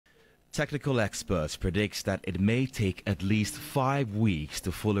Technical experts predict that it may take at least 5 weeks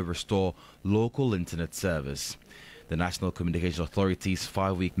to fully restore local internet service. The National Communications Authority's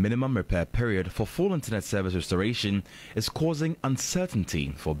 5-week minimum repair period for full internet service restoration is causing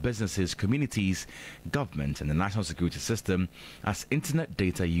uncertainty for businesses, communities, government and the national security system as internet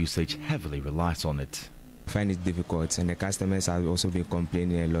data usage heavily relies on it. I find it difficult, and the customers have also been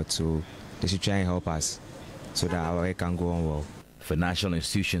complaining a lot, so they should try and help us so that our work can go on well. Financial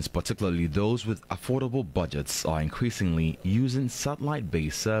institutions, particularly those with affordable budgets, are increasingly using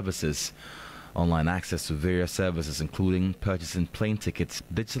satellite-based services. Online access to various services, including purchasing plane tickets,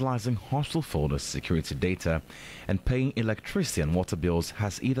 digitalizing hostel folders, security data, and paying electricity and water bills,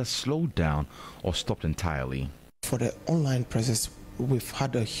 has either slowed down or stopped entirely. For the online presence, we've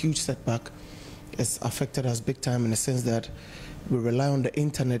had a huge setback. It's affected us big time in the sense that we rely on the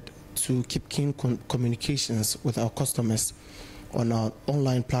internet to keep keen communications with our customers on our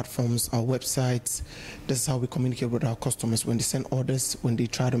online platforms, our websites. This is how we communicate with our customers. When they send orders, when they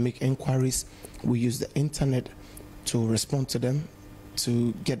try to make inquiries, we use the internet to respond to them,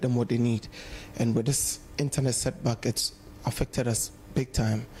 to get them what they need. And with this internet setback, it's affected us big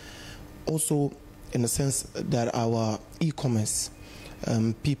time. Also, in the sense that our e-commerce,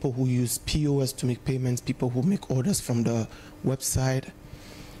 people who use POS to make payments, people who make orders from the website,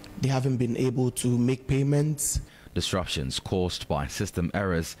 they haven't been able to make payments. Disruptions caused by system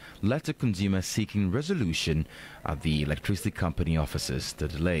errors led to consumers seeking resolution at the electricity company offices. The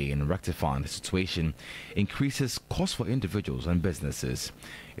delay in rectifying the situation increases costs for individuals and businesses.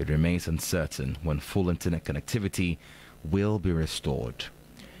 It remains uncertain when full internet connectivity will be restored.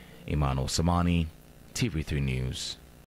 Emmanuel Samani, TV3 News.